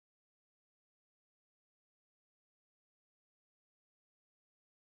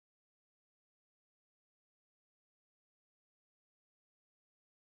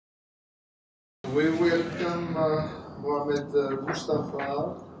We welcome Mohamed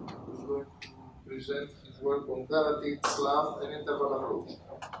Mustafa, who's going to present his work on guaranteed SLAM and interval approach.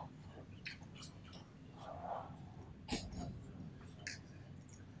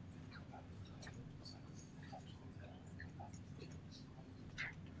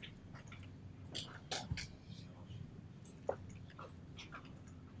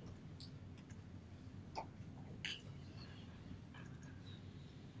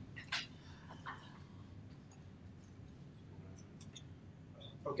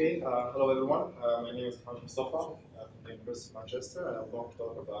 Okay, hello everyone. My name is Mohamed Mustafa. I'm from the University of Manchester, and I'm going to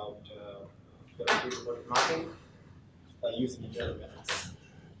talk about therapeutic robotic mapping using internal methods.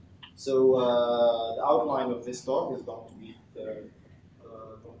 So the outline of this talk is going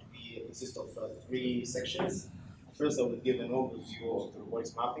to consist of three sections. First, I will give an overview of the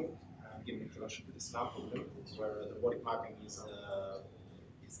robotics mapping and give an introduction to the SLAM problem, where the robotic mapping is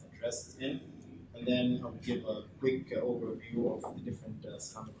addressed in. And then I will give a quick overview of the different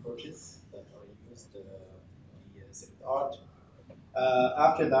SLAM approaches that are used in the state of the art.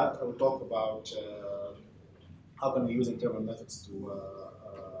 After that, I will talk about how can we use interval methods to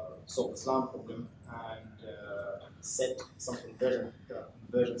solve the SLAM problem and set some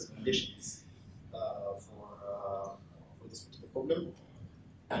convergence conditions for this particular problem.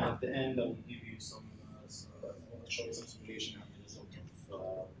 And at the end, I will give you I will show you some simulation and the result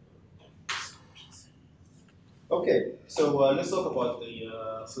of Okay, so let's talk about the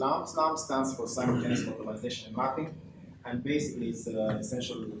SLAM. SLAM stands for simultaneous localization and mapping, and basically it's an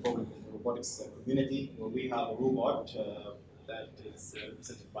essential problem in the robotics community, where we have a robot that is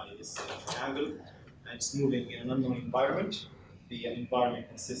represented by this triangle, and it's moving in an unknown environment. The environment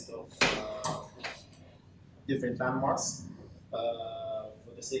consists of different landmarks.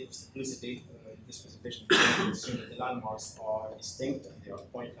 For the sake of simplicity, in this presentation, we can assume that the landmarks are distinct and they are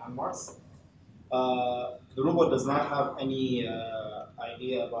point landmarks. The robot does not have any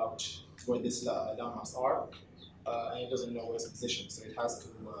idea about where these landmarks are, and it doesn't know where it's positioned. So it has to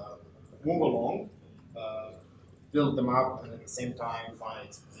move along, build the map, and at the same time find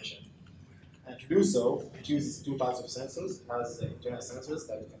its position. And to do so, it uses two types of sensors. It has internal sensors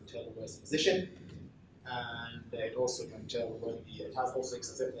that can tell where it's positioned, and it also can tell where it has also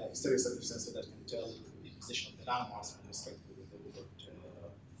exterior set of sensors that can tell the position of the landmarks with respect to the robot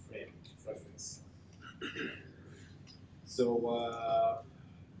frame reference. So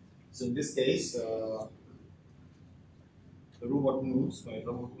in this case, the robot moves. When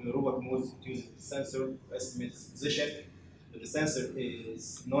the robot moves, it uses the sensor to estimate its position. But the sensor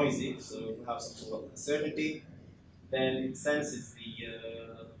is noisy, so we have some sort of uncertainty. Then it senses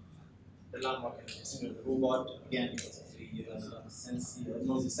the landmark in the vicinity of the robot. Again, because of the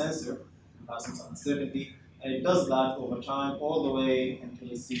noisy sensor, it has some uncertainty. And it does that over time, all the way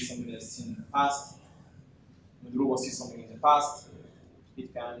until it sees something that's seen in the past. When the robot sees something in the past,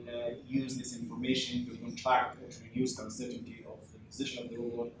 it can use this information to contract or to reduce the uncertainty of the position of the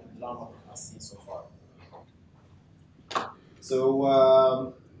robot and the landmark it has seen so far.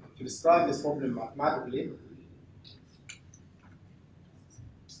 So to describe this problem mathematically,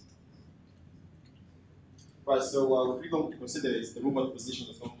 right, so what we're going to consider is the robot position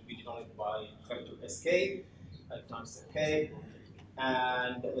is going to be denoted by factor sk times k,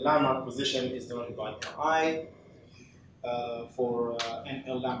 and the landmark position is denoted by I for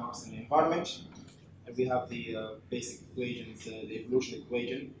NL landmarks in the environment. And we have the basic equations, the evolution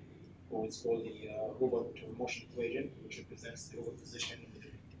equation, or it's called the robot motion equation, which represents the robot position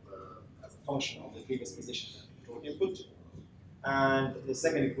as a function of the previous position and control input. And the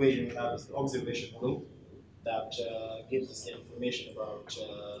second equation we have is the observation model that gives us the information about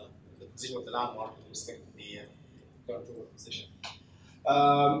the position of the landmark with respect to the current robot position.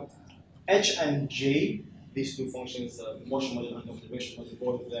 H and J, these two functions, motion model and observation model,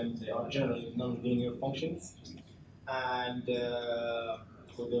 both of them, they are generally non-linear functions. And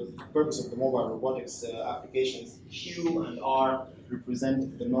for the purpose of the mobile robotics applications, Q and R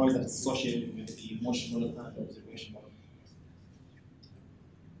represent the noise that is associated with the motion model and the observation model.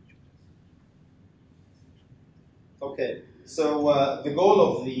 Okay, so the goal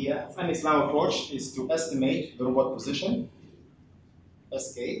of the SLAM approach is to estimate the robot position,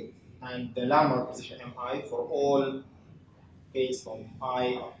 SK, and the landmark position MI for all k's from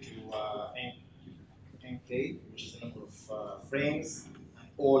I up to nk, which is the number of frames, and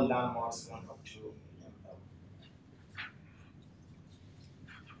all landmarks 1 up to ml.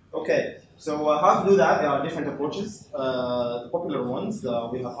 Okay, so how to do that? There are different approaches. The popular ones,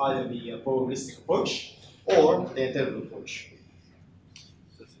 we have either the probabilistic approach or the interval approach.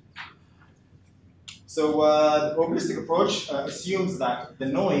 So the probabilistic approach assumes that the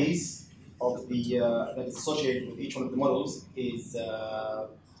noise of the that is associated with each one of the models is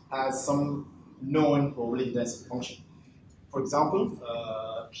has some known probability density function. For example,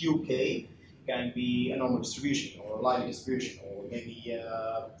 QK can be a normal distribution or a linear distribution or maybe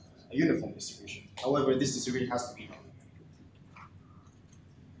a uniform distribution. However, this distribution has to be known.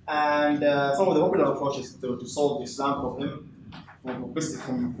 And some of the popular approaches to solve the SLAM problem from a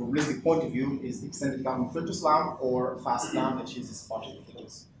probabilistic point of view is extended Kalman filter SLAM or fast SLAM that uses partial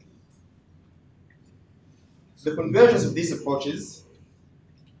filters. The convergence of these approaches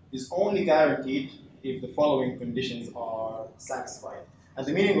is only guaranteed if the following conditions are satisfied. And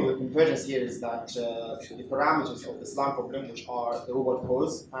the meaning of the convergence here is that the parameters of the SLAM problem, which are the robot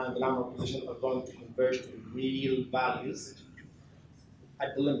pose and the landmark position, are going to converge to real values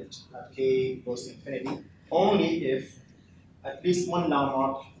at the limit, at k goes to infinity, only if at least one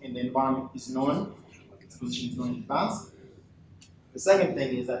landmark in the environment is known, its position is known in advance. The second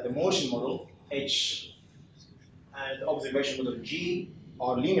thing is that the motion model, H, and the observation model, G,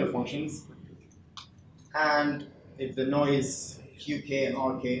 are linear functions, and if the noise QK and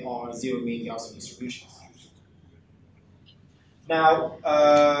RK are zero mean Gaussian distributions. Now,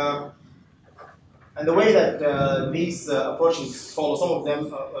 and the way that these approaches follow, some of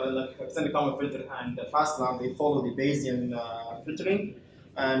them, like extended Kalman filter and fast SLAM, they follow the Bayesian filtering.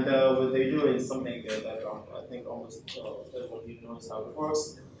 And what they do is something that I think almost everyone here knows how it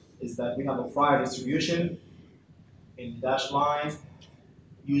works, is that we have a prior distribution in the dashed line.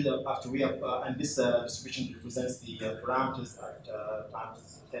 After we have, and this distribution represents the parameters at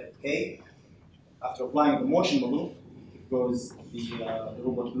times 10k. After applying the motion model, it goes the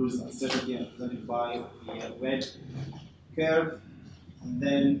robot loses uncertainty and represented by the red curve, and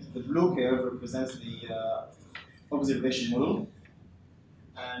then the blue curve represents the observation model.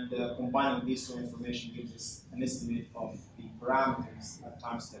 And combining these two information gives us an estimate of the parameters at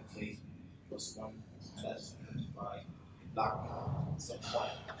time step k plus 1, and that's represented by black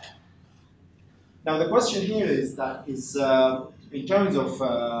subline. Now the question here is that in terms of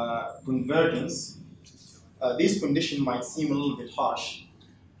convergence, this condition might seem a little bit harsh.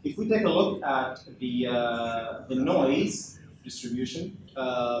 If we take a look at the noise distribution,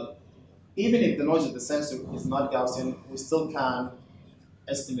 even if the noise of the sensor is not Gaussian, we still can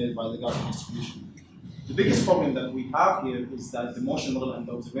estimate it by the Gaussian distribution. The biggest problem that we have here is that the motion model and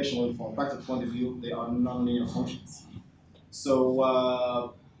the observation model, from a practical point of view, they are nonlinear functions. So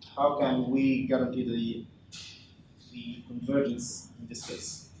how can we guarantee the convergence in this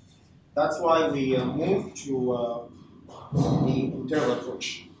case? That's why we move to the interval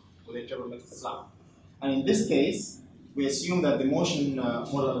approach, or the interval method SLAM. And in this case, we assume that the motion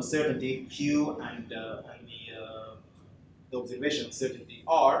model uncertainty Q and the observation uncertainty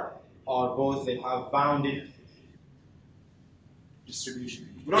R are both, they have bounded distribution.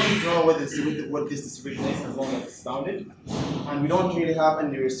 We don't need to know what this distribution is as long as it's bounded, and we don't really have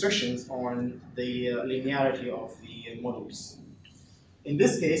any restrictions on the linearity of the models. In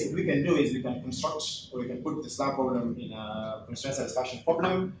this case, what we can do is we can construct, or we can put the SLAM problem in a constraint satisfaction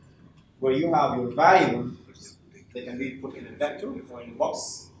problem, where you have your variable. They can be put in a vector or in a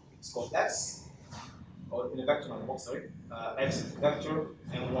box. It's called x, or in a vector on a box. Sorry, x is a vector,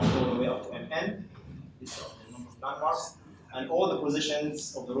 m1 all the way up to mn. These are the number of landmarks, and all the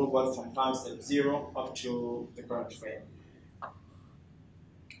positions of the robot from time step 0 up to the current frame.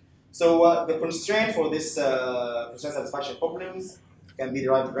 So the constraint for this constraint satisfaction problems can be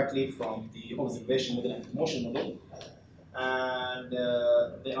derived directly from the observation model and the motion model, and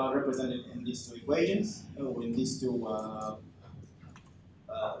they are represented in these two equations, or in these two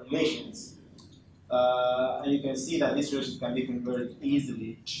relations. And you can see that these relations can be converted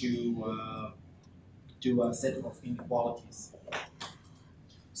easily to a set of inequalities.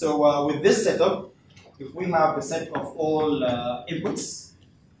 So with this setup, if we have the set of all inputs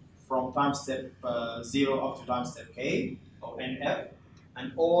from time step 0 up to time step k, or nf,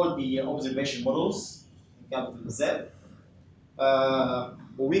 and all the observation models in capital Z,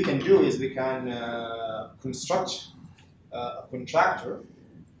 what we can do is we can construct a contractor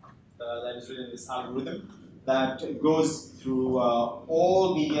that is written in this algorithm that goes through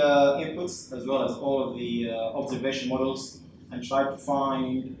all the inputs as well as all the observation models and try to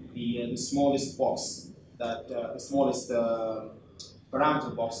find the smallest box, that the smallest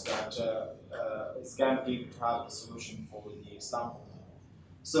parameter box that is guaranteed to have the solution for the SLAM.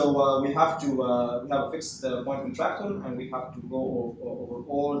 So we have to we have a fixed point contractor, and we have to go over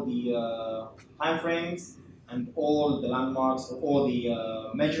all the time frames and all the landmarks or all the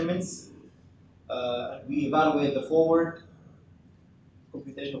measurements. We evaluate the forward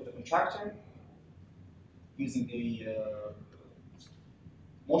computation of the contractor using the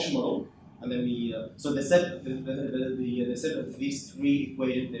motion model, and then so the set the set of these three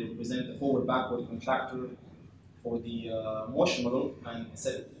equations, they represent the forward-backward contractor for the motion model, and the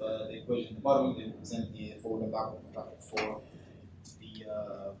set of the equation at the bottom, they represent the forward and backward contractor for the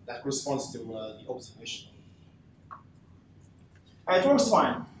that corresponds to the observation. And it works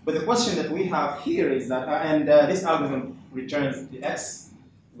fine, but the question that we have here is that, this algorithm returns the x,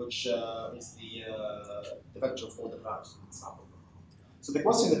 which is the vector for the parameters in this algorithm. So the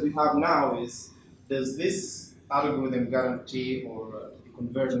question that we have now is, does this algorithm guarantee or the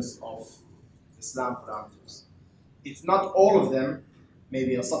convergence of the SLAM parameters? If not all of them,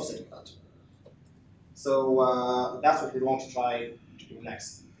 maybe a subset of that. So that's what we want to try to do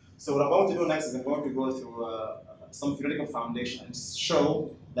next. So what I'm going to do next is I'm going to go through some theoretical foundation and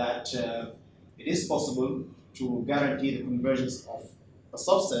show that it is possible to guarantee the convergence of a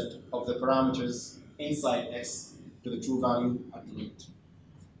subset of the parameters inside X to the true value at the limit.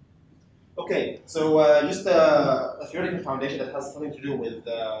 Okay, so just a theoretical foundation that has something to do with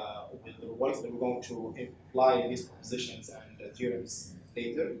the robotics, that we're going to apply these propositions and theorems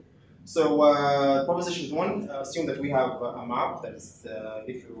later. So proposition one, assume that we have a map that is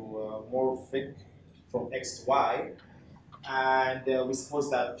diffeomorphic from X to Y, and we suppose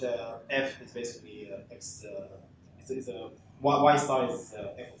that F is basically X, is a Y star is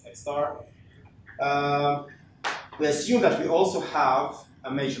F of X star. We assume that we also have a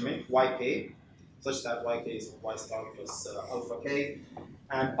measurement, yk, such that yk is y star plus alpha k.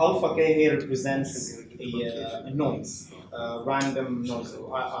 And alpha k here represents a noise, random noise, so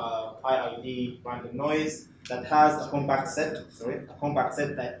IID random noise that has a compact set,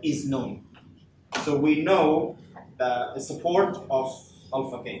 that is known. So we know the support of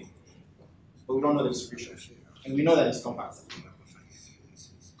alpha k, but we don't know the distribution. And we know that it's compact set.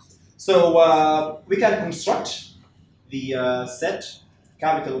 So we can construct the set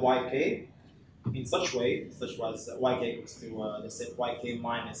capital Yk in such way, such as Yk equals to the set Yk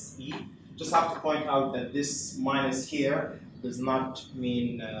minus E. Just have to point out that this minus here does not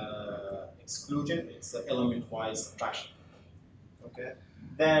mean exclusion, it's element-wise subtraction. Okay.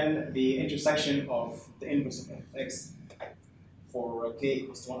 Then the intersection of the inverse of x for k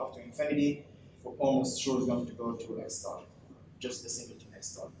equals to 1 up to infinity, for almost sure is going to go to x star, just the singleton x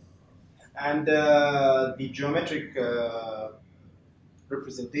star. And the geometric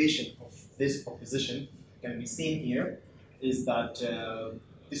representation of this proposition can be seen here is that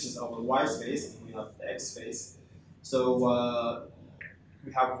this is our y space and we have the x space. So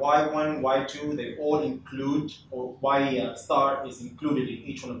we have y1, y2, they all include, or y star is included in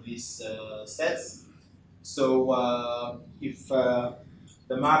each one of these sets. So if the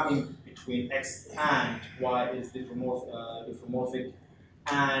mapping between x and y is diffeomorphic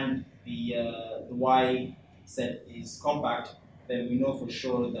and the y set is compact, then we know for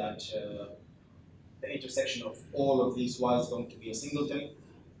sure that the intersection of all of these y is going to be a singleton,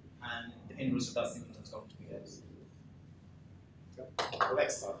 and the inverse of that singleton is going to be x. Okay.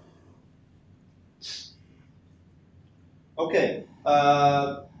 Next start. Okay.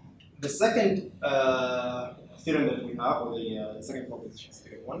 The second theorem that we have, or the second proposition,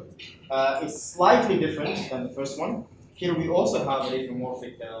 theorem one, is slightly different than the first one. Here we also have a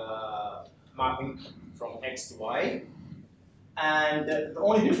diffeomorphic mapping from x to y. And the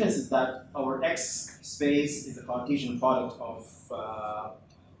only difference is that our x space is a Cartesian product of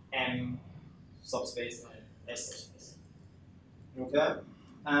M subspace and S subspace. Okay?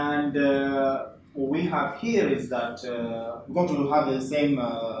 And what we have here is that we're going to have the same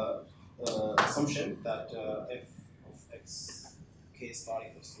assumption that f of x k star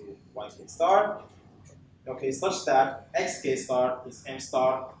equals to y k star. Okay, such that x k star is M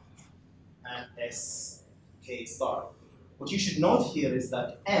star and S k star. What you should note here is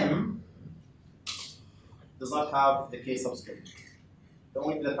that M does not have the k subscript. The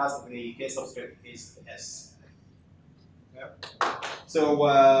only thing that has the k subscript is the S. Okay? So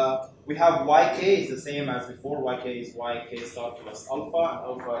we have yk is the same as before. Yk is yk star plus alpha, and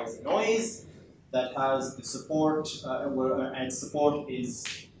alpha is a noise that has the support, and support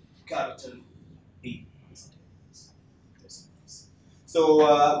is capital E. So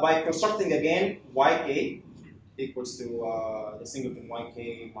by constructing again yk equals to the singleton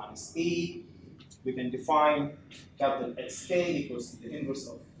yk minus E, we can define capital Xk equals to the inverse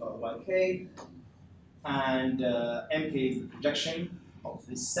of yk, and mk is the projection of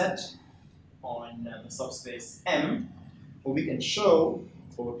this set on the subspace M. What we can show,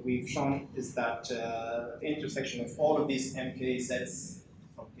 or what we've shown, is that the intersection of all of these mk sets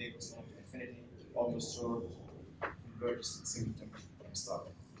from k equals 1 to infinity almost sure converges to the singleton M star.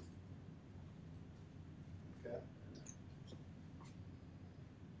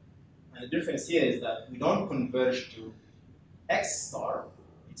 And the difference here is that we don't converge to X star,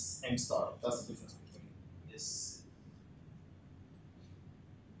 it's M star. That's the difference between this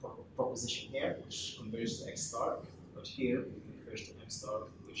proposition here, which converges to X star, but here we converge to M star,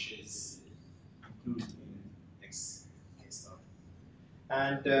 which is included in X K star.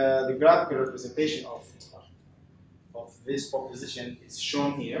 And the graphical representation of this proposition is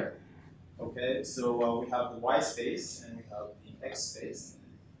shown here. Okay, so we have the Y space and we have the X space.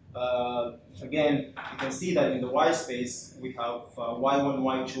 Again, you can see that in the Y space we have Y1,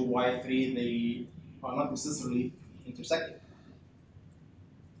 Y2, Y3, they are not necessarily intersecting.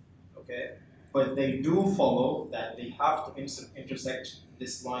 Okay, but they do follow that they have to intersect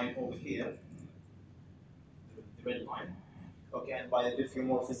this line over here, the red line. Okay, and by the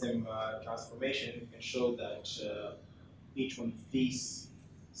diffeomorphism transformation, you can show that each one of these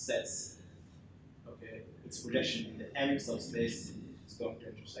sets, okay, its projection in the M subspace is going to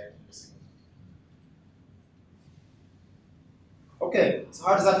intersect in this. Okay, so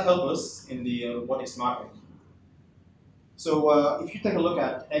how does that help us in the robotics mapping? So if you take a look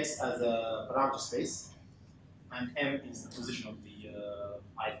at X as a parameter space, and M is the position of the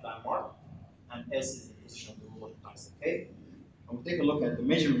ith landmark, and S is the position of the robot times K, and we take a look at the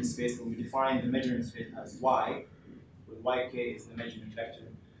measurement space, where we define the measurement space as Y, where Yk is the measurement vector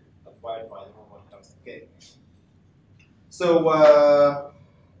acquired by the robot times K. So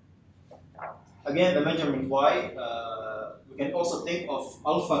again, the measurement Y, we can also think of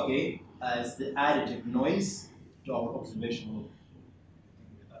alpha K as the additive noise to our observation loop.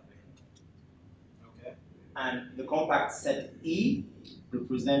 Okay, and the compact set E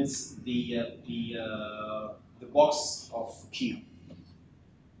represents the box of Q,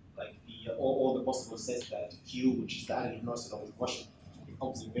 like all the possible sets that Q, which is the additive noise to the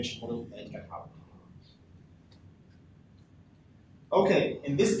observation model that it can have. Okay,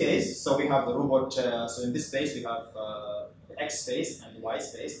 in this case, so we have the robot. So in this space, we have the X space and the Y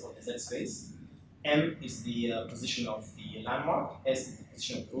space, or the Z space. M is the position of the landmark, S is the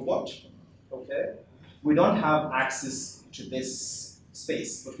position of the robot. Okay, we don't have access to this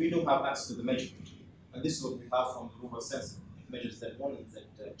space, but we do have access to the measurement, and this is what we have from the robot sensor. It measures Z1 and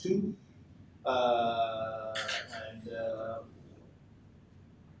Z2,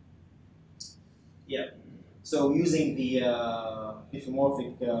 yeah. So using the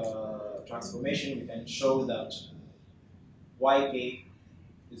diffeomorphic transformation, we can show that Yk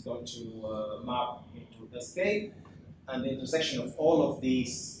is going to map into Sk, and the intersection of all of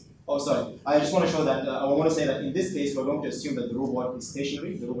these. Oh, sorry. I just want to show that. I want to say that in this case, we're going to assume that the robot is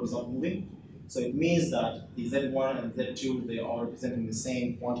stationary. The robot is not moving. So it means that the Z1 and Z2, they are representing the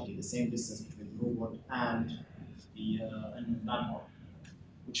same quantity, the same distance between the robot and the landmark.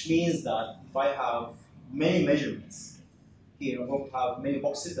 Which means that if I have many measurements here, I'm going to have many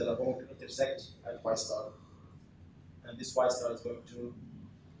boxes that are going to intersect at Y star. And this Y star is going to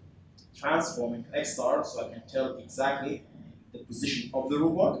transform into X star, so I can tell exactly the position of the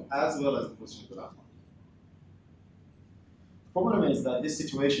robot as well as the position of the landmark. The problem is that this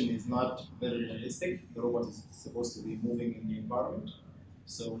situation is not very realistic. The robot is supposed to be moving in the environment.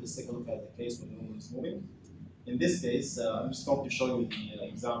 So let's take a look at the case when the robot is moving. In this case, I'm just going to show you the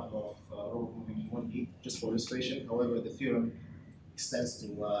example of robot moving in 1D, just for illustration. However, the theorem extends to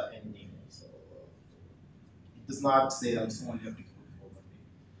ND. So it does not say that it's only applicable for 1D.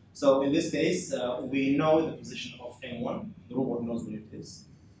 So in this case, we know the position of M1. The robot knows where it is.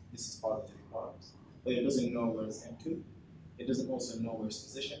 This is part of the requirements. But it doesn't know where it's M2. It doesn't also know where it's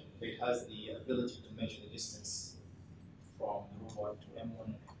positioned, but it has the ability to measure the distance from the robot to M1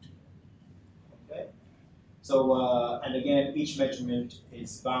 and M2. Okay? So, and again, each measurement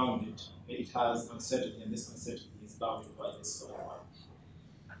is bounded. It has uncertainty, and this uncertainty is bounded by this line.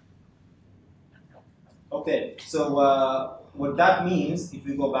 Okay, so what that means, if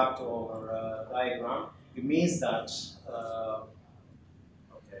we go back to our diagram, it means that,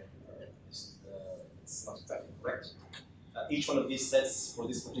 it's not exactly correct. Each one of these sets, for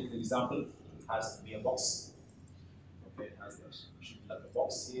this particular example, has to be a box. Okay, it has that. It should be like a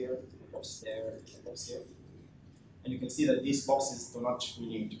box here, a box there, a box here. And you can see that these boxes do not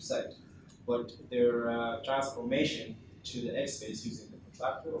really intersect, but their transformation to the X space using the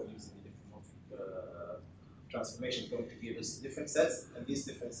contractor or using the diffeomorphic transformation is going to give us different sets, and these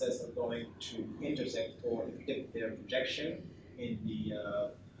different sets are going to intersect, or if you take their projection in the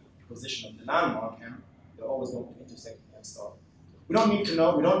position of the landmark, they're always going to intersect M star. We don't need to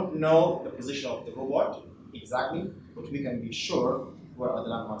know, we don't know the position of the robot exactly, but we can be sure where are the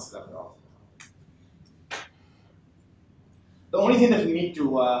landmarks left off. The only thing that we need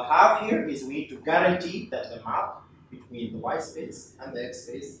to have here is we need to guarantee that the map between the y space and the x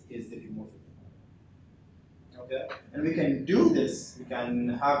space is diffeomorphic. Okay, and we can do this. We can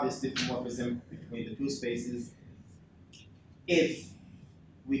have this diffeomorphism between the two spaces if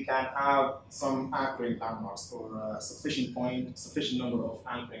we can have some anchoring landmarks or a sufficient number of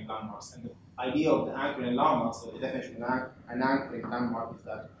anchoring landmarks. And the idea of the anchoring landmarks, or the definition of an anchoring landmark, is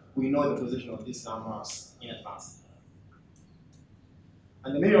that we know the position of these landmarks in advance.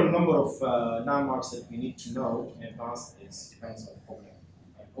 And the minimum number of landmarks that we need to know in advance depends on the problem,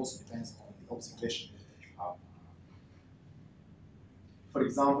 and also depends on the observation that you have. For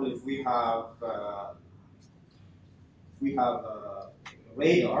example, if we have a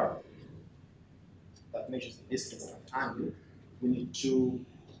radar that measures the distance and angle, we need two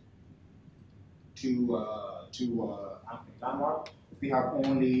anchoring landmark. If we have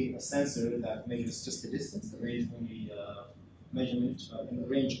only a sensor that measures just the distance, the range only measurement, in the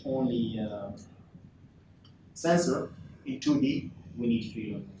range only sensor in 2D, we need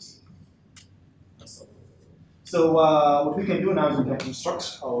 3 landmarks. So what we can do now is we can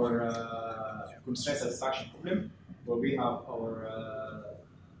construct our constraint satisfaction problem, where we have our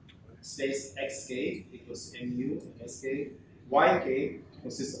space xk equals mu and sk. Yk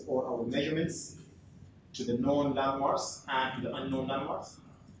consists of all our measurements to the known landmarks and to the unknown landmarks.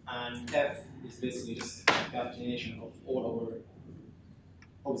 And f is basically just a concatenation of all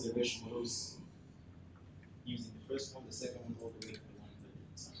our observation models using the first one, the second one, all the way to the one that we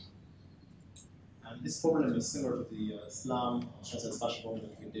decided. And this problem is similar to the SLAM constraint satisfaction problem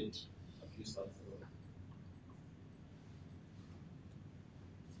that we did a few slides ago.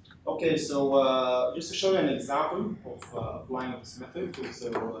 Okay, so just to show you an example of applying this method, so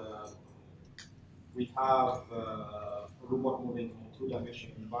we have a robot moving in a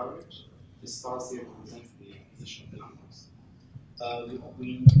two-dimensional environment. This starts here represents the position of the landmarks. We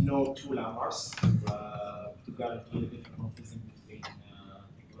know 2 landmarks to guarantee the diffeomorphism between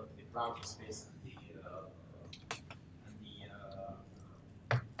the ground space and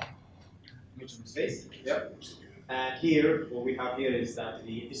the measurement space. Yep. And here, what we have here is that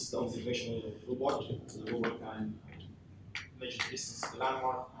this is the observational robot. So the robot can measure the distance to the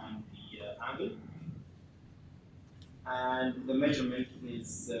landmark and the angle. And the measurement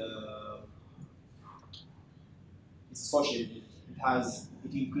is associated.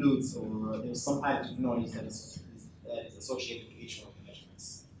 It includes, or there's some additive noise that is associated with each one of the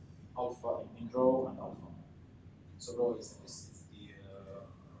measurements. Alpha in rho and alpha. So rho is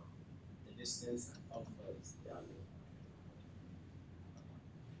the distance, and alpha is the angle.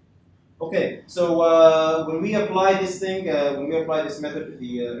 Okay, so when we apply this thing, when we apply this method to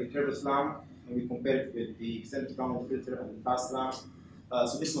the interval SLAM, and we compare it with the extended Kalman filter and the fast SLAM,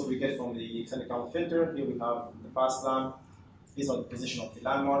 so this is what we get from the extended Kalman filter. Here we have the fast SLAM. These are the position of the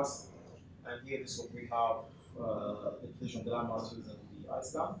landmarks, and here is what we have the position of the landmarks using the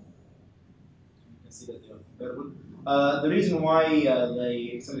I-SLAM. You can see that they are comparable. The reason why the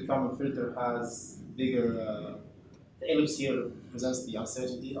extended Kalman filter has bigger the ellipse here represents the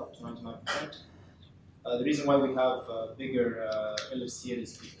uncertainty up to 99%. The reason why we have bigger ellipse here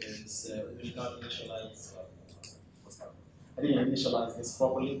is because we did not initialize. I didn't initialize this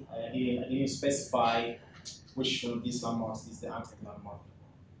properly. I didn't specify which one of these landmarks is the anchoring landmark.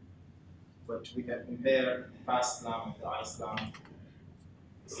 But we can compare the fast SLAM and the I-SLAM.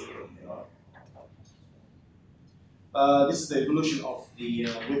 This is the evolution of the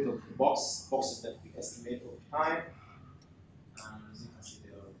width of the boxes that we estimate over time. And as you can see,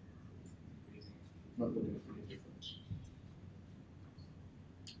 they are increasing, not looking really different.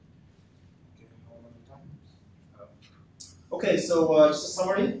 Okay, so just a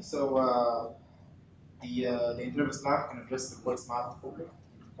summary. So the interval SLAM can address the coarse math problem in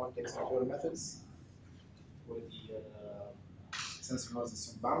the context of neural methods, where the sensor noise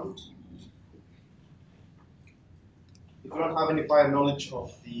is unbounded. If you don't have any prior knowledge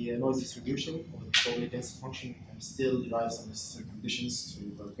of the noise distribution or the probability density function, you can still derive some necessary conditions to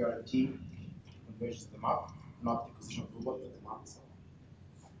guarantee convergence of the map, not the position of the robot, but the map itself.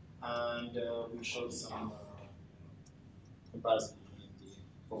 And we showed some comparison between the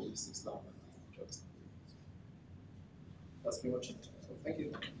probabilistic SLAM and the interval SLAM. That's pretty much it. So thank you.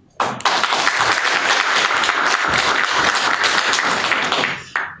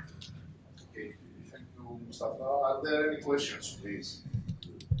 Okay, thank you, Mustafa. Are there any questions, please?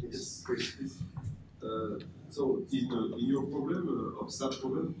 Yes, please. So in your problem, of that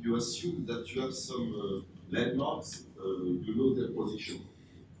problem, you assume that you have some landmarks, you know their position,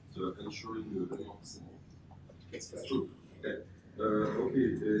 ensuring the landmarks. That's true. Okay. Okay,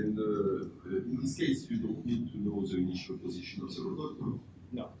 and in this case, you don't need to know the initial position of the robot.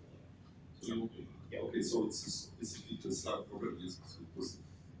 No. So you don't. Yeah. Okay, so it's a specific slab problem, yes, because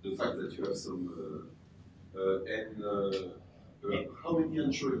the fact that you have some how many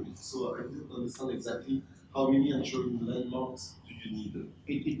anchoring? So I didn't understand exactly how many anchoring landmarks do you need?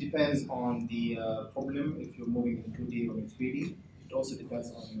 It depends on the problem, if you're moving in 2D or in 3D. It also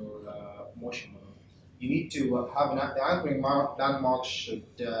depends on your motion model. You need to have the anchoring landmark should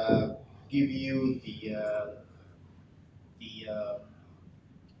give you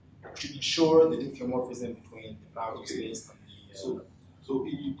should ensure the diffeomorphism between the boundary space and the. So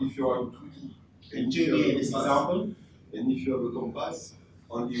if you are in 2D, in 2D in this example, and if you have a compass,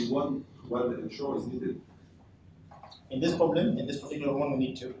 only one anchor is needed. In this problem, in this particular one, we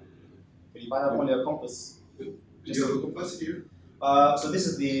need two. But if I have only a compass. Do you have a compass here? So this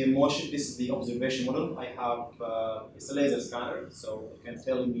is the motion, this is the observation model. I have, it's a laser scanner, so it can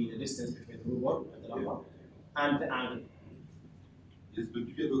tell me the distance between the robot and the landmark, and the angle. Yes, but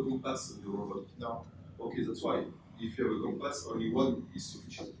do you have a compass on your robot? No. Okay, that's why. If you have a compass, only one is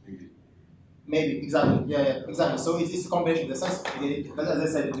sufficient, maybe. Maybe, exactly, yeah, exactly. So it's a combination of the sensor. But as I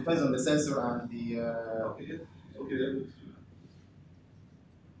said, it depends on the sensor and the... Okay, okay.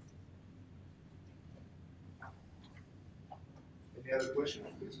 Any other questions,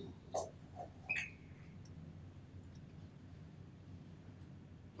 please?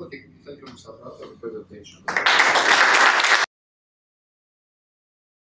 Okay, thank you, Mustafa, for the presentation.